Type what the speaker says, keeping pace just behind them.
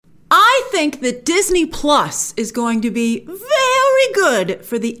think that Disney Plus is going to be very good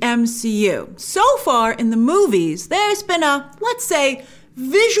for the MCU. So far in the movies, there's been a, let's say,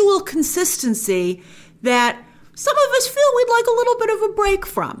 visual consistency that some of us feel we'd like a little bit of a break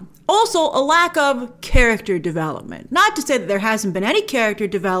from. Also, a lack of character development. Not to say that there hasn't been any character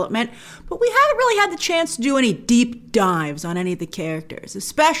development, but we haven't really had the chance to do any deep dives on any of the characters,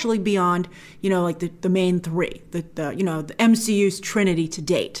 especially beyond, like the main three, the MCU's trinity to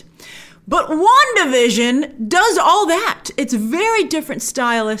date. But WandaVision does all that. It's very different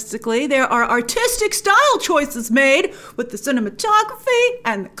stylistically. There are artistic style choices made with the cinematography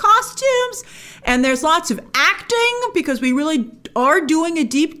and the costumes. And there's lots of acting because we really are doing a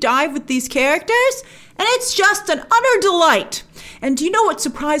deep dive with these characters. And it's just an utter delight. And do you know what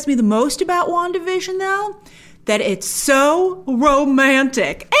surprised me the most about WandaVision, though? That it's so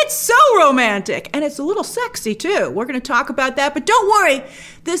romantic. It's so romantic. And it's a little sexy, too. We're going to talk about that. But don't worry.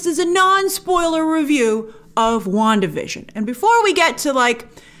 This is a non-spoiler review of WandaVision. And before we get to,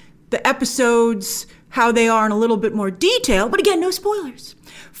 the episodes, how they are in a little bit more detail, but again, no spoilers.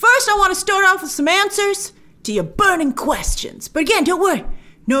 First, I want to start off with some answers to your burning questions. But again, don't worry.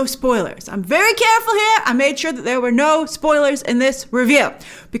 No spoilers. I'm very careful here. I made sure that there were no spoilers in this review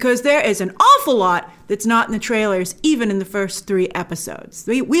because there is an awful lot that's not in the trailers, even in the first 3 episodes.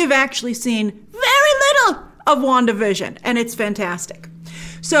 We have actually seen very little of WandaVision, and it's fantastic.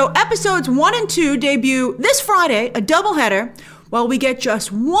 So episodes 1 and 2 debut this Friday, a doubleheader, while we get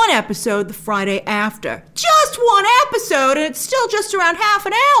just 1 episode the Friday after. Just 1 episode, and it's still just around half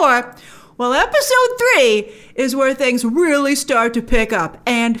an hour. Well, episode 3 is where things really start to pick up,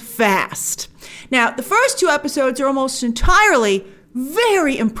 and fast. Now, the first 2 episodes are almost entirely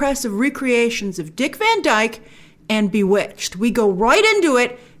very impressive recreations of Dick Van Dyke and Bewitched. We go right into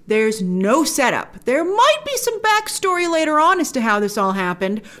it. There's no setup. There might be some backstory later on as to how this all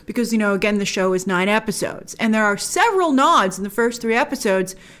happened, because, again, the show is 9 episodes. And there are several nods in the first 3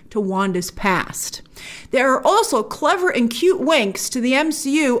 episodes to Wanda's past. There are also clever and cute winks to the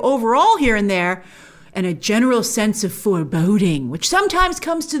MCU overall here and there, and a general sense of foreboding, which sometimes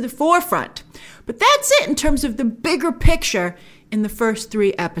comes to the forefront. But that's it in terms of the bigger picture in the first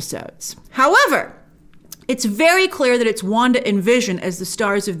 3 episodes. However, it's very clear that it's Wanda and Vision as the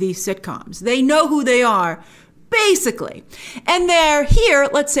stars of these sitcoms. They know who they are, basically. And their, here,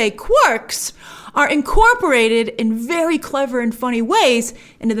 let's say, quirks are incorporated in very clever and funny ways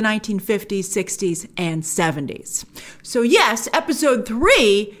into the 1950s, 60s, and 70s. So yes, episode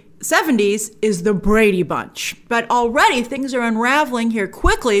 3, 70s, is the Brady Bunch. But already things are unraveling here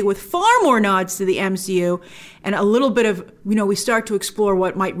quickly with far more nods to the MCU and a little bit of, we start to explore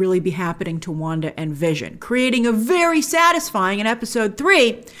what might really be happening to Wanda and Vision, creating a very satisfying in episode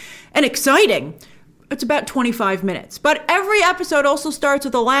 3 and exciting. It's about 25 minutes. But every episode also starts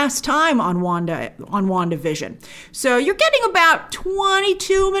with the last time on WandaVision. So you're getting about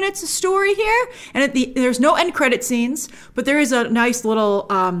 22 minutes of story here. And there's no end credit scenes, but there is a nice little,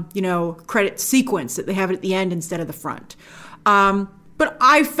 credit sequence that they have at the end instead of the front. But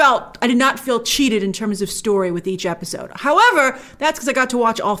I did not feel cheated in terms of story with each episode. However, that's because I got to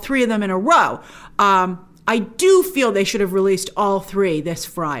watch all 3 of them in a row. I do feel they should have released all 3 this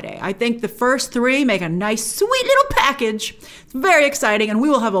Friday. I think the first 3 make a nice, sweet little package. It's very exciting, and we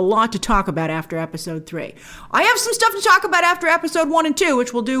will have a lot to talk about after episode 3. I have some stuff to talk about after episode 1 and 2,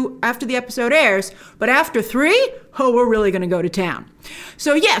 which we'll do after the episode airs. But after 3, we're really going to go to town.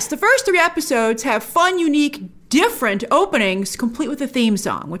 So yes, the first 3 episodes have fun, unique, different openings, complete with a theme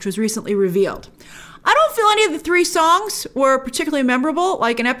song, which was recently revealed. I don't feel any of the 3 songs were particularly memorable.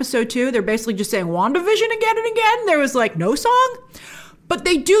 Like in episode 2, they're basically just saying WandaVision again and again. There was no song. But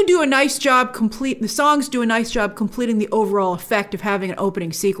they do a nice job the songs do a nice job completing the overall effect of having an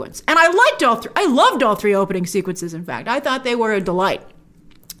opening sequence. And I loved all 3 opening sequences, in fact. I thought they were a delight.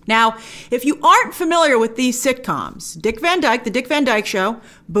 Now, if you aren't familiar with these sitcoms, Dick Van Dyke, The Dick Van Dyke Show,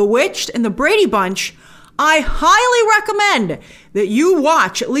 Bewitched, and The Brady Bunch, I highly recommend that you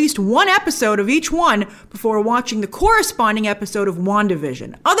watch at least 1 episode of each one before watching the corresponding episode of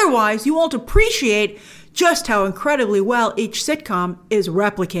WandaVision. Otherwise, you won't appreciate just how incredibly well each sitcom is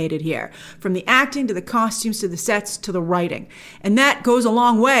replicated here, from the acting to the costumes to the sets to the writing. And that goes a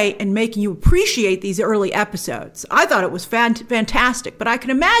long way in making you appreciate these early episodes. I thought it was fantastic, but I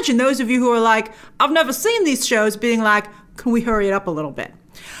can imagine those of you who are like, I've never seen these shows, being like, can we hurry it up a little bit?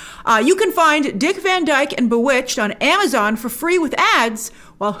 You can find Dick Van Dyke and Bewitched on Amazon for free with ads,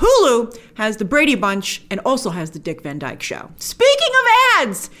 while Hulu has The Brady Bunch and also has The Dick Van Dyke Show. Speaking of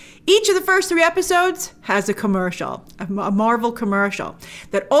ads, each of the first 3 episodes has a commercial, a Marvel commercial,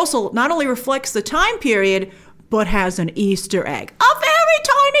 that also not only reflects the time period, but has an Easter egg. A very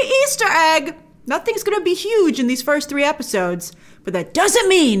tiny Easter egg. Nothing's going to be huge in these first 3 episodes, but that doesn't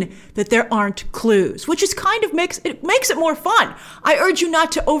mean that there aren't clues, which is kind of makes it more fun. I urge you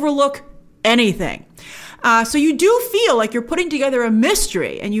not to overlook anything. So you do feel like you're putting together a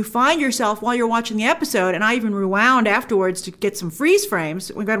mystery, and you find yourself while you're watching the episode, and I even rewound afterwards to get some freeze frames.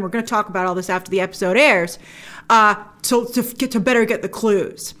 Again, we're going to talk about all this after the episode airs, to better get the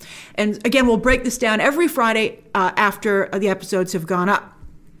clues. And again, we'll break this down every Friday after the episodes have gone up.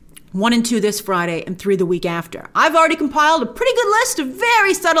 1 and 2 this Friday, and 3 the week after. I've already compiled a pretty good list of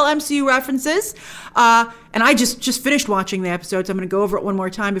very subtle MCU references, and I just finished watching the episodes. I'm going to go over it one more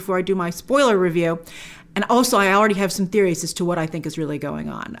time before I do my spoiler review. And also, I already have some theories as to what I think is really going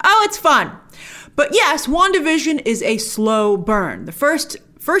on. Oh, it's fun. But yes, WandaVision is a slow burn. The first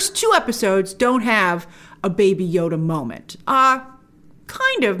 2 episodes don't have a Baby Yoda moment.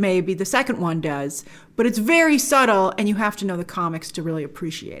 Kind of, maybe. The second one does. But it's very subtle, and you have to know the comics to really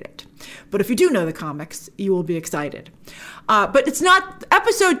appreciate it. But if you do know the comics, you will be excited. But it's not...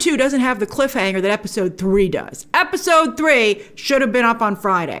 Episode 2 doesn't have the cliffhanger that Episode 3 does. Episode 3 should have been up on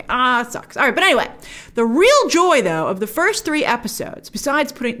Friday. It sucks. All right, but anyway. The real joy, though, of the first 3 episodes,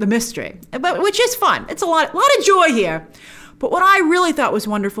 besides putting the mystery, which is fun. It's a lot of joy here. But what I really thought was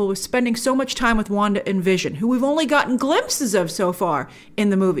wonderful was spending so much time with Wanda and Vision, who we've only gotten glimpses of so far in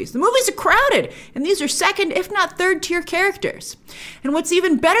the movies. The movies are crowded, and these are second, if not third-tier characters. And what's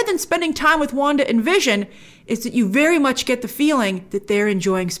even better than spending time with Wanda and Vision is that you very much get the feeling that they're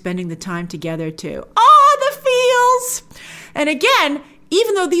enjoying spending the time together, too. The feels! And again,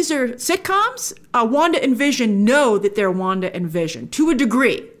 even though these are sitcoms, Wanda and Vision know that they're Wanda and Vision to a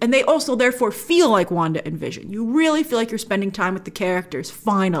degree. And they also therefore feel like Wanda and Vision. You really feel like you're spending time with the characters,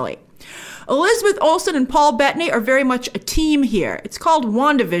 finally. Elizabeth Olsen and Paul Bettany are very much a team here. It's called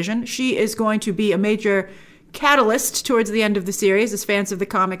WandaVision. She is going to be a major catalyst towards the end of the series, as fans of the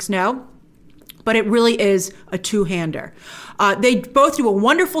comics know. But it really is a two-hander. They both do a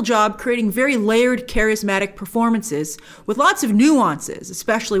wonderful job creating very layered, charismatic performances with lots of nuances,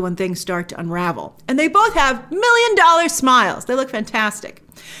 especially when things start to unravel. And they both have million-dollar smiles. They look fantastic.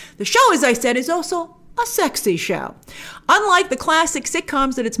 The show, as I said, is also a sexy show. Unlike the classic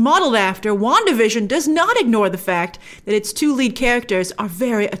sitcoms that it's modeled after, WandaVision does not ignore the fact that its 2 lead characters are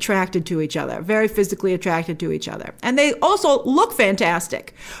very attracted to each other, very physically attracted to each other. And they also look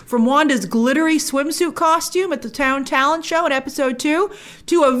fantastic. From Wanda's glittery swimsuit costume at the Town Talent Show in episode 2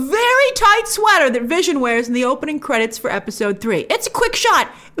 to a very tight sweater that Vision wears in the opening credits for episode 3. It's a quick shot,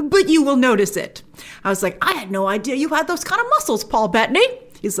 but you will notice it. I was like, I had no idea you had those kind of muscles, Paul Bettany.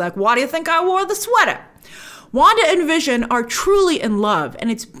 He's like, why do you think I wore the sweater? Wanda and Vision are truly in love, and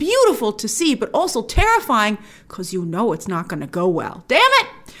it's beautiful to see, but also terrifying because you know it's not going to go well. Damn it!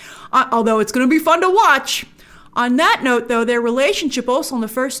 Although it's going to be fun to watch. On that note, though, their relationship also in the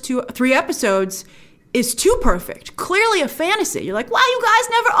first 3 episodes is too perfect. Clearly a fantasy. You're like, wow, you guys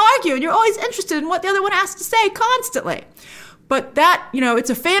never argue, and you're always interested in what the other one has to say constantly. But that, it's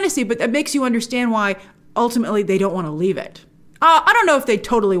a fantasy, but that makes you understand why ultimately they don't want to leave it. I don't know if they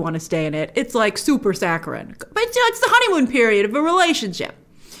totally want to stay in it. It's like super saccharine. But it's the honeymoon period of a relationship.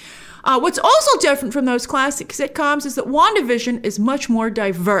 What's also different from those classic sitcoms is that WandaVision is much more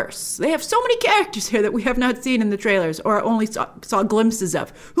diverse. They have so many characters here that we have not seen in the trailers or only saw glimpses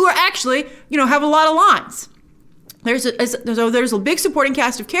of, who are actually, have a lot of lines. There's a big supporting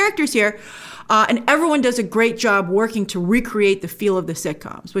cast of characters here, and everyone does a great job working to recreate the feel of the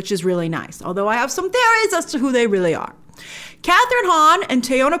sitcoms, which is really nice. Although I have some theories as to who they really are. Catherine Hahn and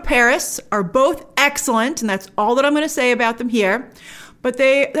Teyonah Parris are both excellent, and that's all that I'm going to say about them here. But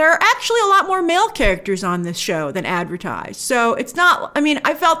there are actually a lot more male characters on this show than advertised. So it's not,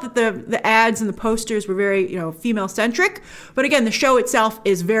 I felt that the ads and the posters were very, female-centric. But again, the show itself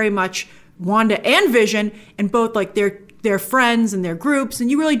is very much Wanda and Vision, and both like their friends and their groups.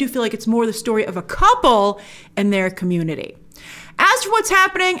 And you really do feel like it's more the story of a couple and their community. As for what's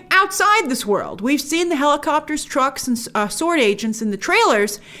happening outside this world, we've seen the helicopters, trucks, and SWORD agents in the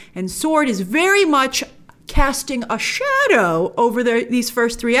trailers, and SWORD is very much casting a shadow over these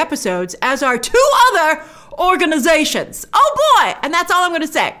first 3 episodes, as are 2 other organizations. Oh boy! And that's all I'm going to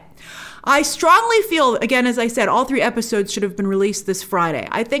say. I strongly feel, again, as I said, all 3 episodes should have been released this Friday.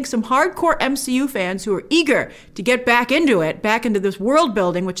 I think some hardcore MCU fans who are eager to get back into this world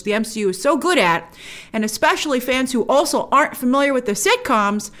building, which the MCU is so good at, and especially fans who also aren't familiar with the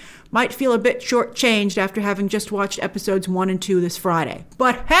sitcoms, might feel a bit shortchanged after having just watched episodes 1 and 2 this Friday.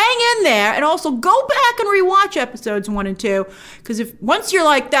 But hang in there, and also go back and rewatch episodes 1 and 2, because once you're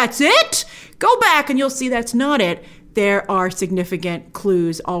like, that's it, go back and you'll see that's not it. there are significant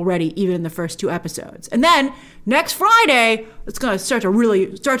clues already, even in the first 2 episodes. And then next Friday, it's going to start to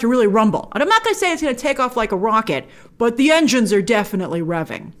really rumble. And I'm not going to say it's going to take off like a rocket, but the engines are definitely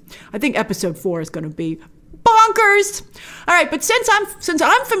revving. I think episode 4 is going to be bonkers. All right, but since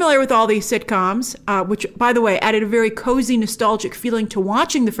I'm familiar with all these sitcoms, which, by the way, added a very cozy, nostalgic feeling to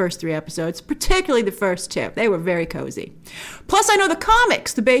watching the first 3 episodes, particularly the first 2. They were very cozy. Plus, I know the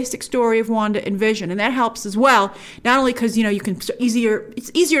comics, the basic story of Wanda and Vision, and that helps as well. Not only because it's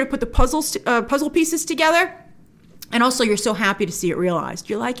easier to put the puzzle pieces together, and also you're so happy to see it realized.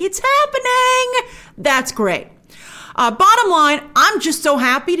 You're like, it's happening. That's great. Bottom line, I'm just so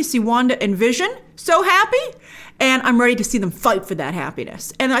happy to see Wanda and Vision so happy, and I'm ready to see them fight for that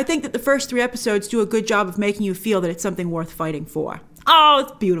happiness. And I think that the first 3 episodes do a good job of making you feel that it's something worth fighting for. Oh,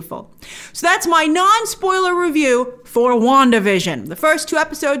 it's beautiful. So that's my non-spoiler review for WandaVision. The first 2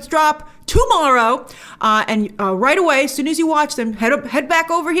 episodes drop tomorrow, and right away, as soon as you watch them, head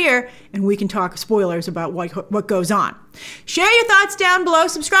back over here, and we can talk spoilers about what goes on. Share your thoughts down below,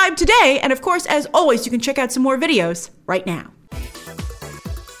 subscribe today, and of course, as always, you can check out some more videos right now.